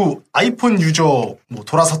 그리고 아이폰 유저 뭐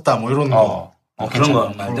돌아섰다 뭐 이런 거. 그런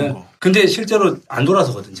거 말든. 근데 실제로 안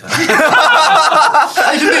돌아서거든 잘.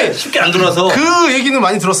 아니 근데 쉽게 안 돌아서. 그 얘기는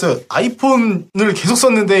많이 들었어요. 아이폰을 계속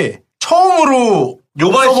썼는데 처음으로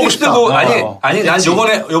요번에 6도 아니 난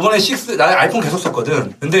요번에 6 난 아이폰 계속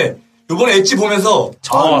썼거든. 근데 요번에 엣지 보면서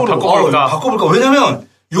처음으로 바꿔볼까. 왜냐면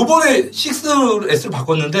요번에 6S를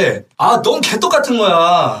바꿨는데 너무 개떡같은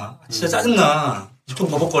거야. 진짜 짜증나. 좀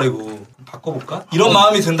버벅거리고 바꿔볼까? 이런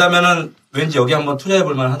마음이 든다면은 왠지 여기 한번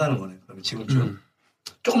투자해볼 만하다는 거네. 그럼 지금쯤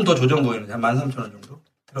조금 더 조정 보이는데 한 13,000원 정도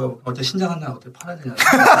들어가. 어때 신장 하나 어때 팔아야 되냐?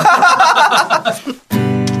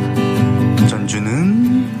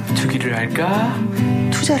 전주는 투기를 할까?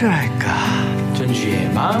 투자를 할까? 전주의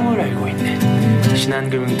마음을 알고 있는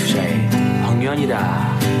신한금융투자의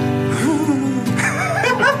황현이다.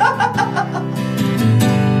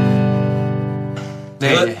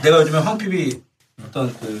 내가 요즘에 황피비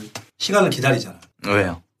어떤 그 시간을 기다리잖아.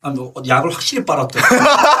 왜요? 뭐 약을 확실히 빨았더라.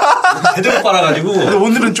 제대로 빨아가지고. 근데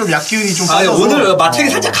오늘은 좀 약 기운이 좀 빠져서. 오늘 마트에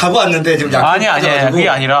살짝 가고 왔는데 지금 약. 아니야. 그게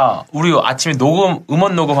아니라 우리 아침에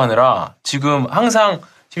음원 녹음하느라 지금 항상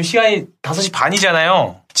지금 시간이 5시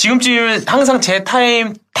반이잖아요. 지금쯤 항상 제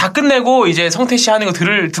타임 다 끝내고 이제 성태 씨 하는 거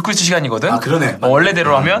듣고 있을 시간이거든. 그러네.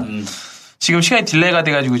 원래대로 하면. 지금 시간이 딜레이가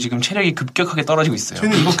돼가지고 지금 체력이 급격하게 떨어지고 있어요.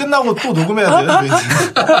 저희는 이거 끝나고 또 녹음해야 돼요.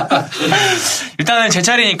 일단은 제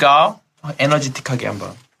차례니까 에너지틱하게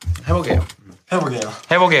한번 해보게요.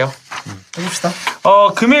 해봅시다.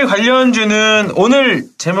 금일 관련주는 오늘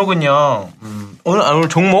제목은요. 오늘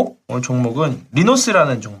종목은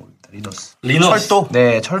리노스라는 종목입니다. 리노스. 철도?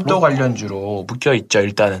 네, 철도 관련주로 묶여 있죠.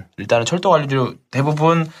 일단은 철도 관련주로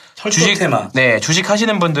대부분 철도 테마. 네, 주식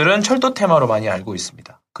하시는 분들은 철도 테마로 많이 알고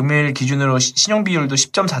있습니다. 금일 기준으로 신용 비율도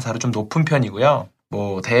 10.44로 좀 높은 편이고요.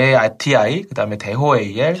 뭐 대RTI, 그다음에 대호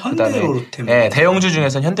AL, 그다음에 네, 대형주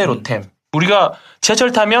중에서는 현대로템. 우리가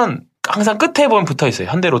지하철 타면 항상 끝에 보면 붙어 있어요.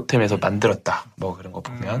 현대로템에서 만들었다. 뭐 그런 거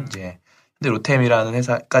보면 이제 현대로템이라는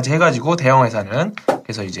회사까지 해가지고 대형 회사는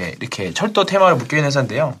그래서 이제 이렇게 철도 테마로 묶여 있는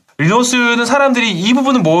회사인데요. 리노스는 사람들이 이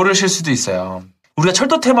부분은 모르실 수도 있어요. 우리가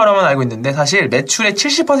철도 테마로만 알고 있는데 사실 매출의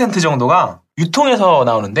 70% 정도가 유통에서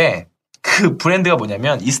나오는데 그 브랜드가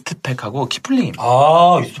뭐냐면 이스트팩하고 키플링입니다.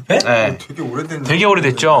 이스트팩? 네. 되게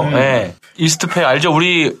오래됐죠. 네. 이스트팩 알죠?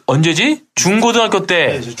 우리 언제지? 중고등학교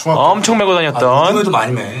때 엄청 메고 다녔던. 요즘에도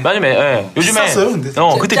많이 매. 네. 요즘에 비쌌어요, 근데.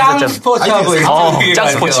 그때 짱 비쌌잖아. 스포츠하고 짱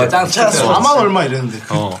스포츠. 4만 얼마 이랬는데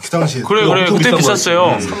그 당시에. 그래 그때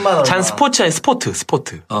비쌌어요. 3만 얼마. 잔 스포츠에 스포트.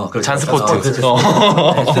 그렇죠. 잔 스포트.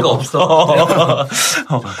 S가 없어.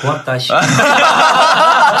 고맙다. 씨.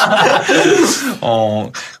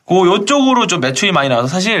 요쪽으로 좀 매출이 많이 나와서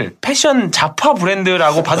사실 패션 자파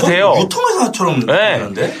브랜드라고 봐도 돼요. 유통회사처럼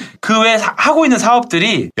보이는데? 그 외에 하고 있는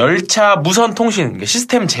사업들이 열차 무선 통신,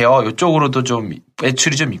 시스템 제어 요쪽으로도 좀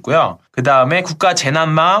매출이 좀 있고요. 그 다음에 국가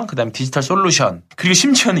재난망, 그 다음에 디지털 솔루션, 그리고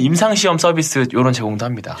심지어는 임상시험 서비스 요런 제공도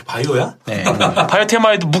합니다. 바이오야? 네. 바이오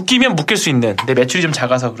테마에도 묶이면 묶일 수 있는, 근데 매출이 좀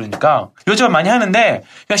작아서 그러니까 요즘 많이 하는데,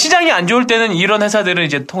 그러니까 시장이 안 좋을 때는 이런 회사들은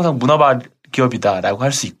이제 통상 문어발 기업이다라고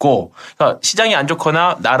할 수 있고, 그러니까 시장이 안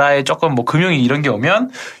좋거나 나라에 조금 뭐 금융이 이런 게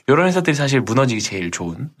오면 이런 회사들이 사실 무너지기 제일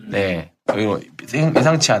좋은, 네,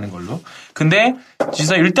 예상치 않은 걸로. 근데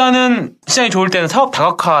진짜 일단은 시장이 좋을 때는 사업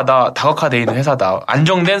다각화돼 있는 회사다,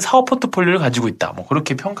 안정된 사업 포트폴리오를 가지고 있다, 뭐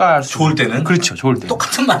그렇게 평가할 수. 좋을 때는? 그렇죠, 좋을 때.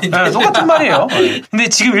 똑같은 말인데. 네, 똑같은 말이에요. 근데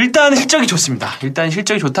지금 일단 실적이 좋습니다. 일단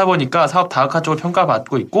실적이 좋다 보니까 사업 다각화 쪽을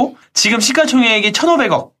평가받고 있고, 지금 시가총액이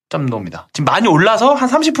 1,500억. 정도입니다. 지금 많이 올라서 한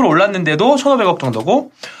 30% 올랐는데도 1,500억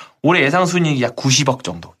정도고, 올해 예상 순이익이 약 90억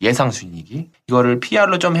정도. 예상 순이익이. 이거를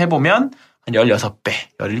PR로 좀 해보면 한 16배,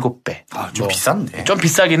 17배. 아, 좀 비싼데. 좀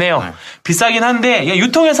비싸긴 해요. 네. 비싸긴 한데,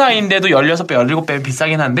 유통회사인데도 16배, 17배는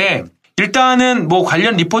비싸긴 한데, 일단은 뭐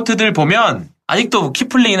관련 리포트들 보면 아직도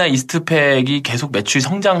키플링이나 이스트팩이 계속 매출이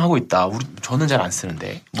성장하고 있다. 저는 잘 안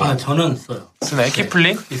쓰는데. 저는 써요. 쓰나요? 네.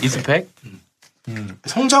 키플링? 이스트팩?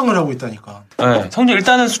 성장을 하고 있다니까. 네, 성장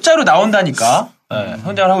일단은 숫자로 나온다니까. 네,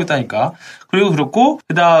 성장을 하고 있다니까. 그리고 그렇고,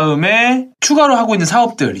 그 다음에 추가로 하고 있는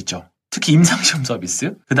사업들 있죠. 특히 임상시험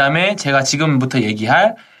서비스. 그 다음에 제가 지금부터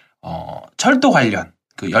얘기할 철도 관련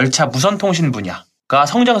그 열차 무선통신 분야가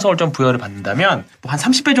성장성을 좀 부여를 받는다면 한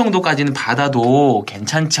 30배 정도까지는 받아도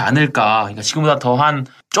괜찮지 않을까. 그러니까 지금보다 더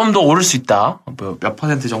좀 더 오를 수 있다. 몇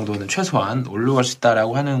퍼센트 정도는 최소한 올라갈 수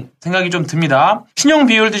있다라고 하는 생각이 좀 듭니다. 신용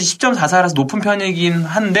비율도 10.44라서 높은 편이긴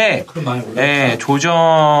한데, 예,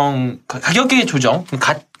 가격의 조정,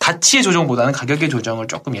 가치의 조정보다는 가격의 조정을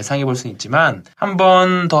조금 예상해 볼 수는 있지만, 한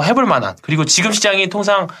번 더 해볼 만한, 그리고 지금 시장이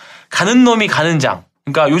통상 가는 놈이 가는 장.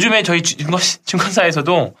 그러니까 요즘에 저희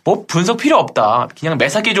증권사에서도 뭐 분석 필요 없다. 그냥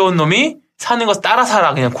매사기 좋은 놈이 사는 거 따라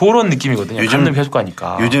사라, 그냥 그런 느낌이거든요. 요즘 계속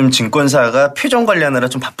가니까. 요즘 증권사가 표정 관리하느라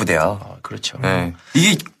좀 바쁘대요. 그렇죠. 네.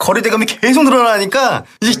 이게 거래 대금이 계속 늘어나니까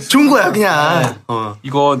이제 좋은 거야 그냥. 네.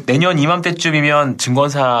 이거 내년 이맘때쯤이면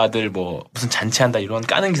증권사들 뭐 무슨 잔치한다 이런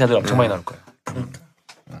까는 기사들 엄청 많이 나올 거예요.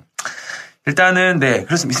 일단은 네,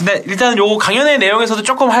 그렇습니다. 일단은 요거 강연의 내용에서도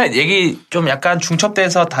조금 할 얘기 좀 약간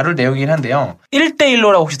중첩돼서 다룰 내용이긴 한데요.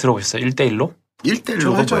 1대1로라고 혹시 들어보셨어요? 1대1로?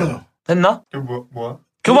 1대1로 했잖아요. 했나? 뭐야?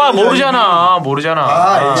 그거 모르잖아.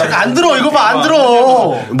 제가 안 들어. 이거 봐, 안 들어.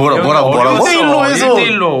 뭐라고? 1대1로 해서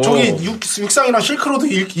 1대1로. 저기 육상이랑 실크로드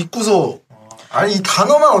입고서. 아니 이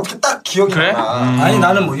단어만 어떻게 딱 기억이 그래? 나. 아니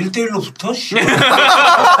나는 뭐 1대1로부터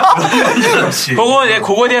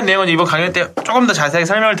그거에 대한 내용은 이번 강연 때 조금 더 자세하게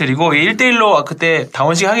설명을 드리고, 1대1로 그때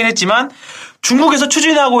다원 씨가 하긴 했지만 중국에서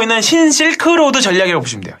추진하고 있는 신실크로드 전략이라고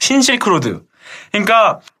보시면 돼요. 신실크로드.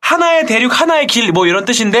 그러니까 하나의 대륙, 하나의 길, 뭐 이런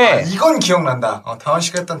뜻인데. 이건 기억난다. 다원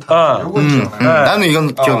씨가 했던 단어. 이건 기억나. 나는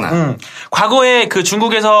이건 기억나. 과거에 그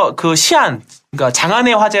중국에서 그 시안, 그러니까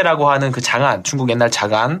장안의 화제라고 하는 그 장안, 중국 옛날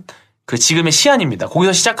장안, 그 지금의 시안입니다.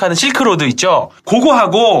 거기서 시작하는 실크로드 있죠.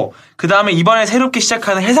 그거하고 그 다음에 이번에 새롭게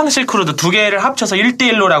시작하는 해상 실크로드 두 개를 합쳐서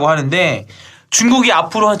 1대1로라고 하는데, 중국이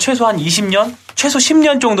앞으로 최소 20년, 최소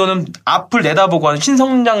 10년 정도는 앞을 내다보고 하는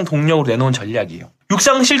신성장 동력으로 내놓은 전략이에요.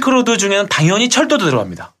 육상 실크로드 중에는 당연히 철도도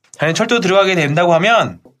들어갑니다. 당연히 철도 들어가게 된다고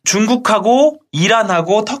하면 중국하고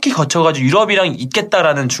이란하고 터키 거쳐가지고 유럽이랑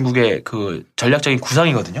있겠다라는 중국의 그 전략적인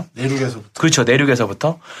구상이거든요. 내륙에서부터. 그렇죠.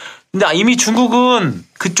 내륙에서부터. 근데 이미 중국은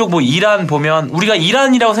그쪽 뭐 이란 보면, 우리가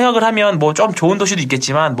이란이라고 생각을 하면 뭐 좀 좋은 도시도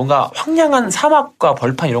있겠지만 뭔가 황량한 사막과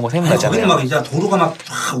벌판 이런 거 생각나잖아요. 거기는 막 이제 도로가 막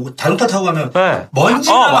자동차 타고 가면 네.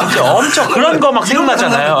 먼지가 막 엄청 그런 거 막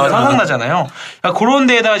생각나잖아요. 상상나잖아요. 그러니까 그런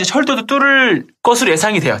데에다가 이제 철도도 뚫을 것으로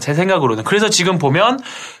예상이 돼요. 제 생각으로는. 그래서 지금 보면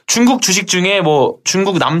중국 주식 중에 뭐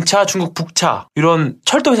중국 남차, 중국 북차 이런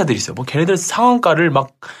철도 회사들이 있어요. 뭐 걔네들 상한가를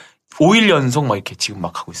막 5일 연속 막 이렇게 지금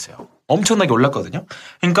막 하고 있어요. 엄청나게 올랐거든요.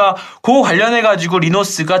 그러니까 그거 관련해가지고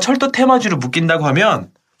리노스가 철도 테마주를 묶인다고 하면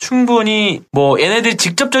충분히 뭐 얘네들이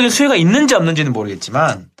직접적인 수혜가 있는지 없는지는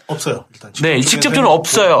모르겠지만 없어요. 일단 네, 직접적으로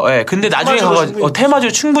없어요. 예. 네, 근데 나중에 가서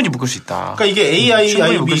테마주를 충분히 묶을 수 있다. 그러니까 이게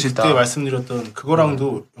AIIB 그때 말씀드렸던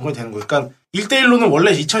그거랑도 연관이 되는 거예요. 그러니까 1대1로는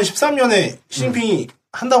원래 2013년에 시진핑이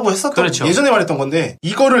한다고 했었던, 그렇죠. 예전에 말했던 건데,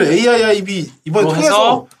 이거를 AIIB 이번에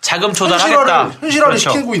통해서 자금 조달하겠다. 현실화를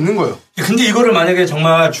시키고 있는 거예요. 근데 이거를 만약에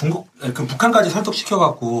정말 북한까지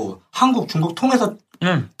설득시켜갖고 한국, 중국 통해서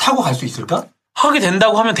타고 갈 수 있을까? 하게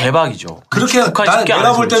된다고 하면 대박이죠. 그렇게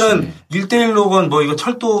내가 볼 때는 1대1로건 뭐 이거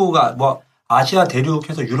철도가 뭐 아시아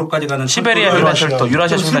대륙에서 유럽까지 가는 시베리아 혈단철도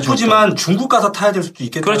유라시아 혈단철도 슬프지만 중국 가서 타야 될 수도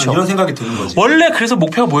있겠다. 그렇죠. 이런 생각이 드는 거지. 원래 그래서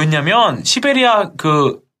목표가 뭐였냐면 시베리아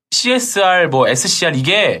그 CSR 뭐 SCR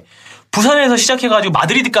이게 부산에서 시작해가지고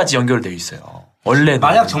마드리드까지 연결되어 있어요. 원래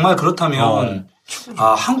만약 정말 그렇다면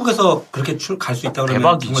한국에서 그렇게 갈 수 있다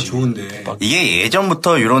그러면 대박이지. 정말 좋은데. 대박이지. 이게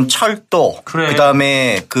예전부터 이런 철도 그래.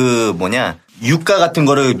 그다음에 그 유가 같은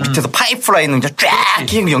거를 밑에서 파이프라인을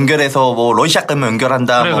쫙 연결해서 뭐 러시아 가면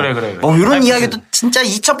연결한다. 그래. 뭐 이런 이야기도 진짜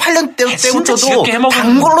 2008년 때부터도 지겹게 해먹은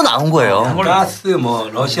단골로 나온 거예요. 가스 뭐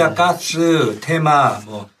러시아 가스 테마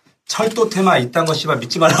뭐 철도 테마 이딴 거 씨발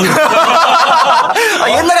믿지 말라고.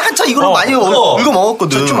 옛날에 한참 이걸로 많이 울고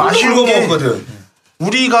먹었거든. 좀 아쉬운 게 먹었거든.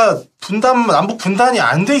 우리가 남북 분단이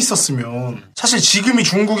안 돼 있었으면 사실 지금이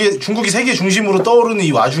중국이 세계 중심으로 떠오르는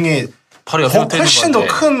이 와중에 바로 옆에 훨씬 더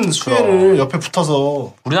큰 수혜를 옆에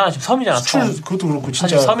붙어서 우리나라 지금 섬이잖아. 수출 섬. 그것도 그렇고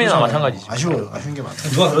진짜 사실 섬이나 마찬가지지. 아쉬운 게 많다.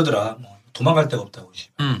 누가 그러더라. 뭐 도망갈 데가 없다고.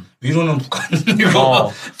 위로는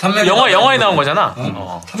북한이고 영화에 나온 거잖아.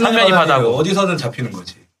 삼면이 바다고. 어디서든 잡히는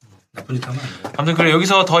거지. 나쁜 짓 하면 안 돼. 아무튼 그래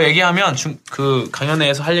여기서 더 얘기하면 그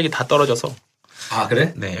강연회에서 할 얘기 다 떨어져서. 아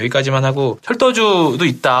그래? 네 여기까지만 하고 철도주도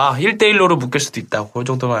있다. 1대1로로 묶일 수도 있다. 그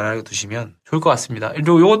정도만 알고 두시면 좋을 것 같습니다.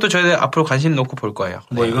 요것도 저희 앞으로 관심 놓고 볼 거예요.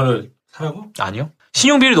 뭐 네. 이거를 사라고? 아니요.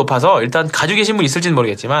 신용비율이 높아서 일단 가지고 계신 분 있을지는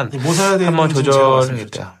모르겠지만 뭐 사야 되는지 한번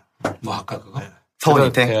조절해야겠다. 뭐 아까 그거? 네.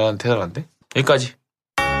 서울이태. 대단한데? 여기까지.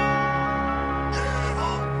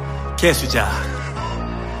 개수작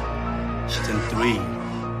시즌3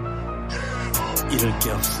 잃을 게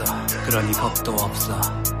없어 그러니 겁도 없어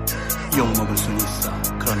욕먹을 순 있어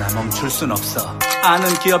그러나 멈출 순 없어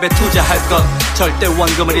아는 기업에 투자할 것 절대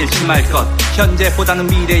원금을 잃지 말 것 현재보다는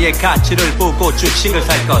미래의 가치를 보고 주식을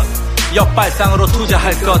살 것 역발상으로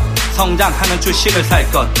투자할 것 성장하는 주식을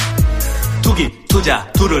살 것 투기 투자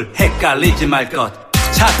둘을 헷갈리지 말 것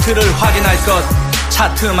차트를 확인할 것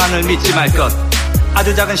차트만을 믿지 말 것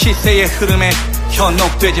아주 작은 시세의 흐름에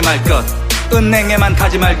현혹되지 말 것 은행에만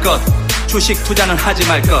가지 말 것 주식 투자는 하지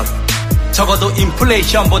말 것 적어도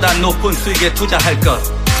인플레이션보다 높은 수익에 투자할 것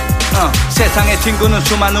세상에 뒹구는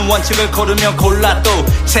수많은 원칙을 고르며 골라 또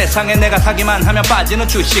세상에 내가 사기만 하면 빠지는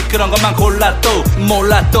주식 그런 것만 골라 또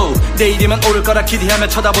몰라 또 내일이면 오를 거라 기대하며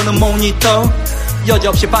쳐다보는 모니터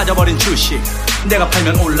여지없이 빠져버린 주식 내가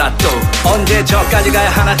팔면 올라 또 언제 저까지 가야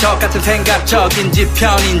하나 저같은 생각 적인지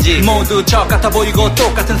편인지 모두 저같아 보이고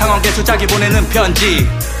똑같은 상황 계속 자기 보내는 편지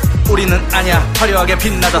우리는 아냐 화려하게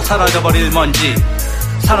빛나다 사라져버릴 먼지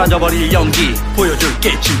사라져버릴 연기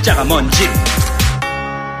보여줄게 진짜가 뭔지